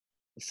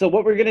So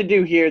what we're going to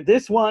do here,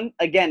 this one,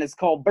 again, is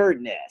called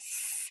bird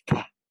nest.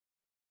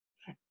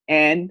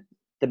 And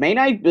the main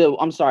idea,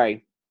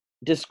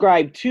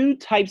 describe two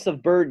types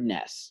of bird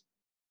nests.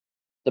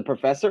 The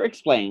professor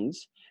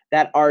explains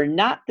that are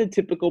not the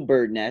typical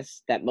bird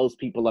nests that most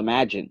people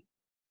imagine.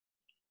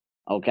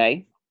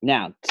 Okay?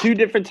 Now, two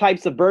different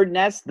types of bird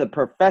nests the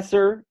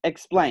professor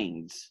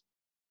explains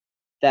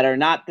that are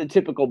not the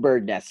typical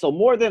bird nest. So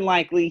more than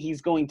likely,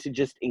 he's going to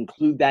just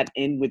include that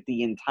in with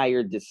the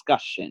entire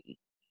discussion.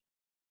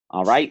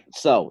 All right,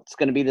 so it's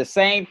going to be the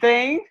same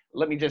thing.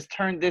 Let me just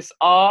turn this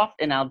off,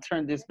 and I'll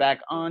turn this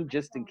back on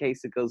just in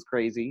case it goes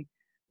crazy,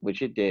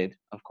 which it did,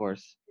 of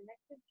course.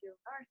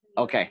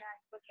 Okay.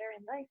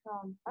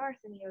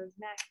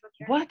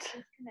 What?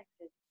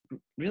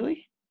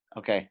 Really?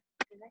 Okay.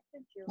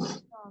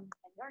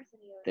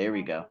 There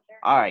we go.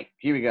 All right,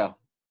 here we go.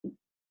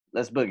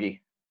 Let's boogie.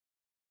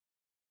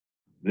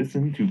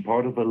 Listen to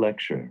part of a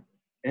lecture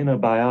in a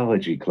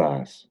biology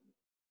class.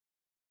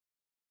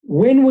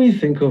 When we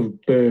think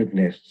of bird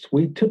nests,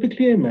 we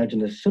typically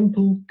imagine a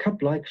simple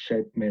cup-like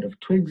shape made of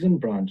twigs and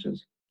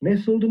branches,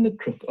 nestled in the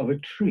crook of a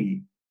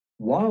tree.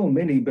 While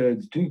many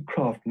birds do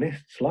craft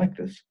nests like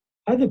this,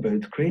 other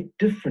birds create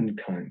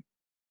different kinds.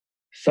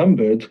 Some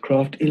birds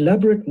craft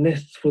elaborate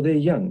nests for their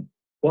young,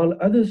 while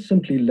others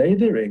simply lay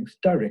their eggs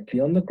directly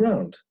on the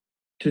ground.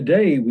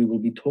 Today, we will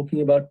be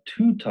talking about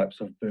two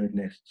types of bird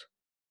nests,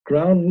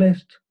 ground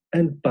nests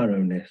and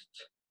burrow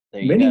nests.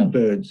 Many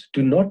birds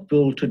do not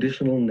build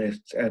traditional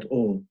nests at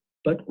all,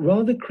 but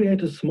rather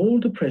create a small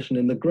depression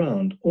in the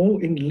ground or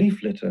in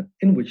leaf litter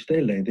in which they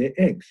lay their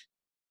eggs.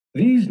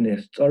 These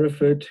nests are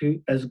referred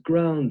to as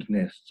ground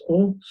nests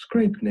or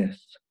scrape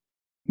nests.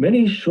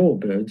 Many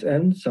shorebirds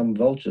and some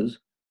vultures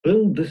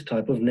build this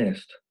type of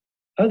nest.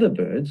 Other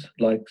birds,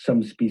 like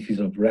some species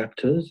of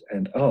raptors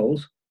and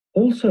owls,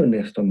 also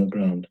nest on the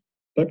ground,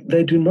 but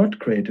they do not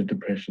create a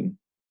depression.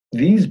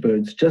 These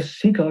birds just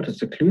seek out a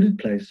secluded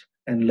place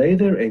and lay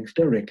their eggs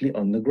directly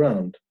on the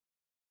ground.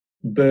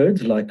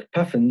 Birds like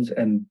puffins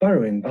and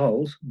burrowing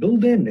owls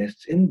build their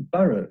nests in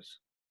burrows.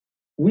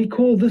 We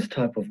call this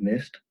type of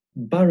nest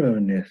burrow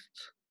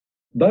nests.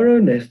 Burrow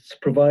nests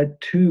provide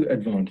two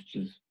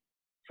advantages.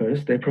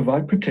 First, they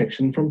provide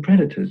protection from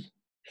predators.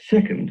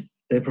 Second,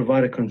 they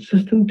provide a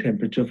consistent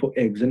temperature for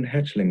eggs and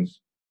hatchlings.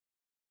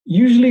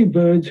 Usually,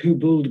 birds who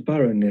build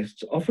burrow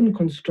nests often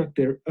construct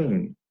their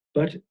own,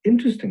 but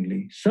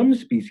interestingly, some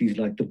species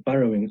like the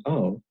burrowing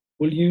owl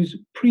will use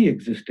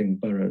pre-existing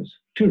burrows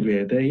to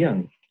rear their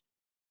young.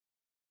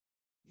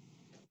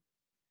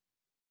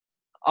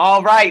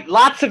 All right,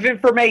 lots of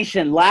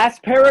information.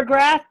 Last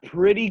paragraph,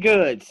 pretty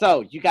good.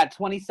 So you got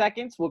 20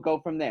 seconds. We'll go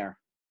from there.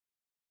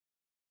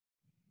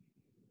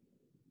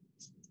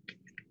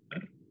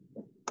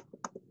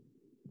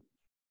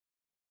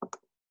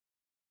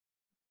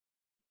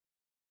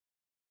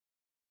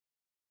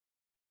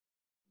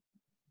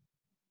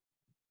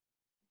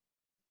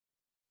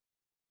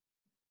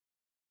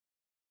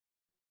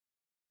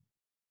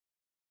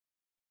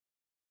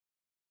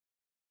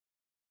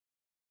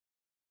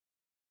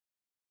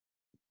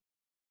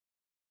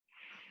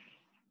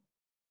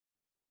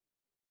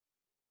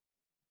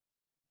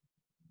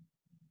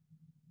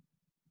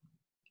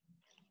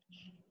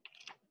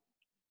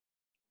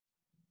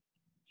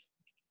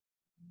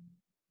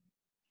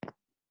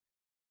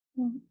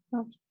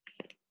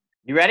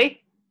 You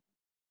ready?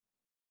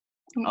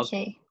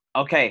 Okay.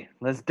 Okay,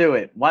 let's do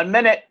it. 1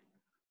 minute.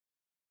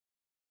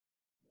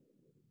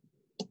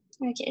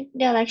 Okay.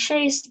 The lecture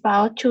is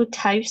about two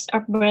types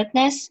of bird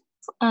nests,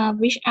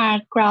 which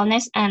are ground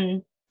nests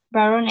and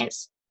burrow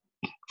nests.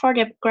 For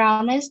the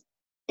ground nest,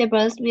 the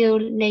birds will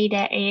lay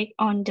their egg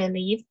on the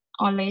leaf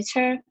or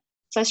litter,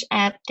 such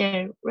as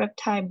the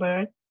reptile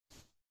bird.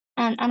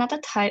 And another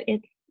type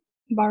is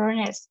burrow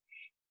nest.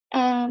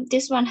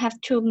 This one have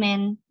two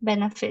main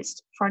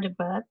benefits for the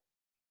bird.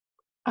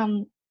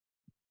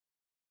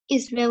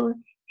 It will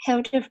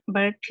help the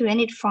bird prevent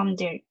it from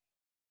the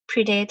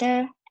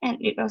predator, and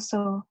it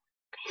also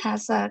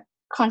has a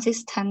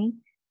consistent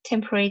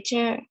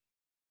temperature,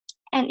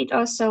 and it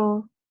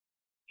also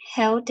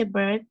help the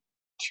bird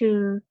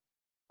to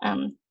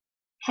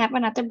have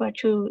another bird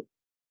to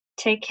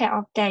take care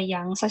of their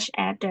young, such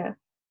as the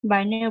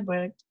binary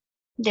bird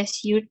that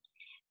suit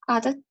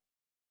other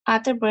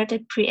bird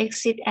that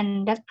pre-exist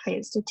in that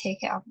place to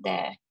take care of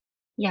their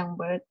young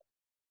bird.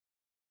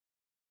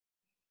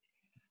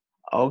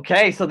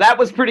 Okay, so that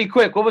was pretty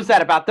quick. What was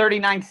that, about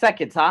 39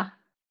 seconds, huh?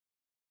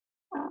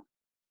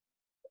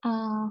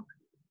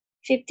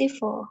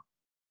 54.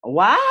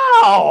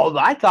 Wow,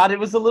 I thought it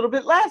was a little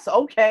bit less.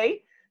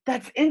 Okay,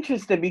 that's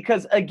interesting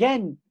because,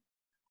 again,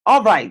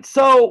 all right,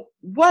 so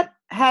what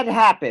had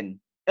happened?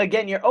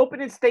 Again, your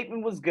opening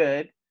statement was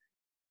good.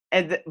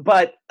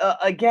 But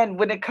again,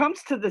 when it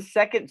comes to the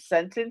second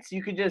sentence,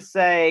 you could just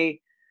say,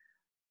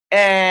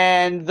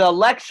 and the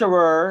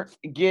lecturer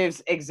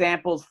gives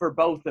examples for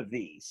both of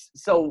these.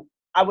 So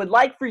I would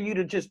like for you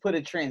to just put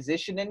a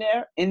transition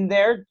in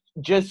there,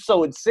 just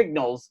so it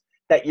signals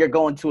that you're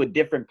going to a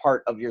different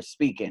part of your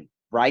speaking,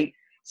 right?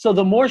 So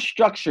the more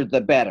structured, the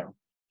better.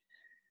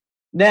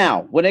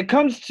 Now, when it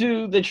comes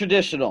to the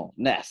traditional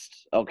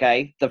nest,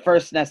 okay, the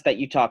first nest that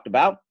you talked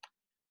about,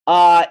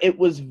 it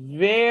was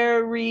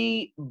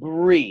very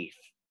brief.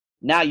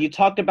 Now you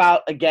talked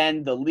about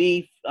again the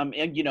leaf,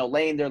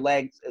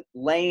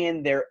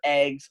 laying their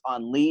eggs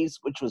on leaves,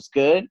 which was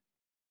good.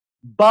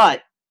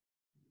 But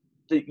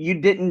you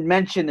didn't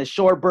mention the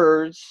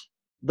shorebirds,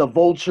 the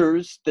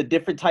vultures, the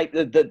different type,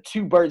 the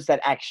two birds that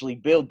actually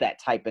build that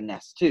type of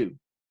nest too.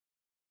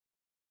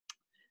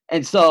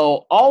 And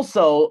so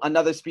also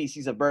another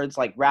species of birds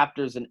like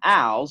raptors and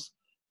owls,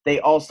 they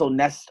also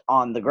nest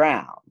on the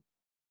ground.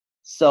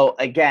 So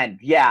again,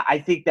 yeah, I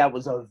think that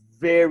was a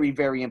very,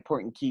 very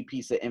important key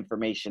piece of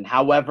information.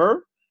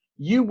 However,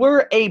 you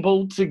were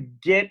able to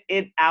get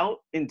it out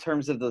in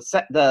terms of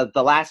the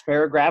last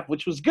paragraph,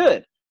 which was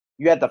good.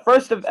 You had the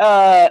first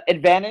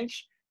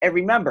advantage, and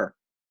remember,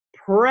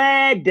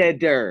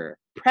 predator,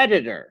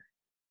 predator,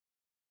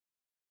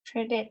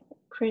 Predator.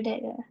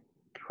 predator.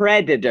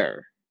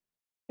 Predator.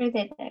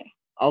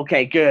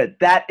 Okay, good.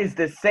 That is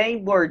the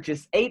same word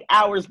just 8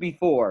 hours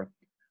before.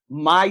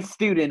 My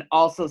student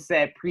also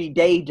said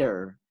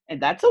predator,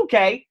 and that's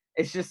okay.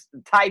 It's just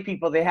Thai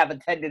people, they have a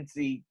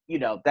tendency,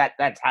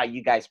 that's how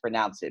you guys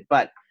pronounce it.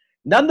 But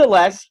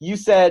nonetheless, you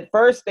said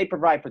first, they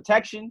provide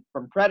protection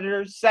from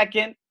predators.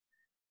 Second,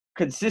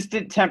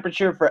 consistent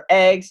temperature for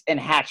eggs and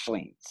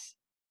hatchlings.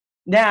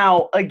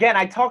 Now, again,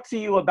 I talked to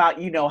you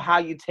about, how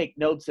you take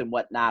notes and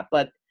whatnot,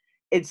 but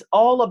it's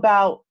all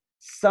about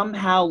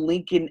somehow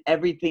linking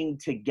everything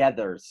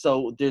together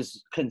so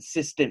there's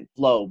consistent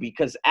flow.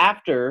 Because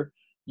after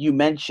you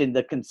mentioned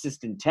the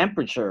consistent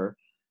temperature,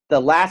 the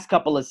last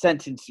couple of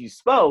sentences you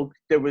spoke,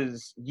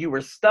 you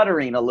were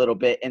stuttering a little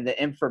bit, and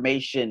the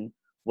information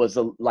was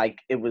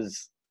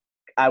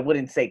I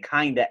wouldn't say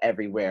kind of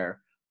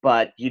everywhere,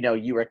 but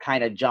you were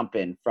kind of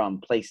jumping from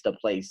place to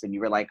place, and you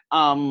were like,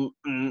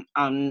 you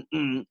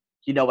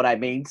know what I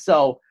mean?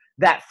 So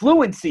that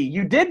fluency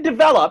you did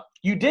develop,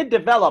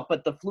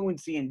 but the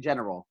fluency in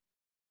general.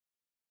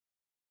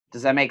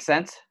 Does that make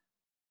sense?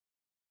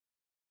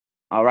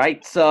 All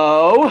right.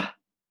 So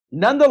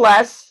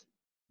nonetheless,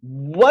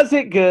 was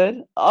it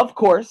good? Of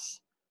course.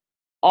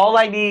 All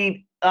I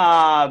need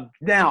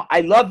now,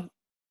 I love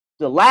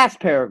the last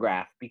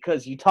paragraph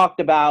because you talked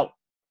about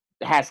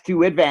it has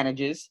two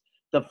advantages.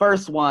 The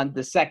first one,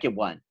 the second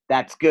one,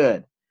 that's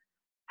good.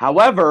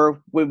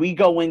 However, when we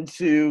go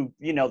into,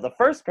 the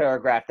first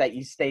paragraph that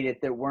you stated,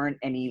 there weren't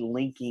any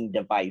linking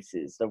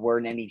devices. There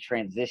weren't any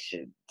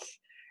transitions.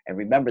 And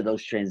remember,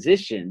 those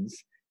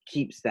transitions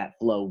keeps that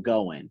flow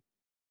going.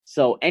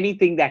 So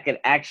anything that could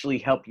actually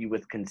help you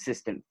with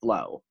consistent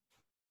flow.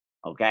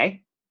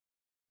 Okay?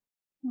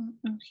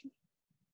 Okay.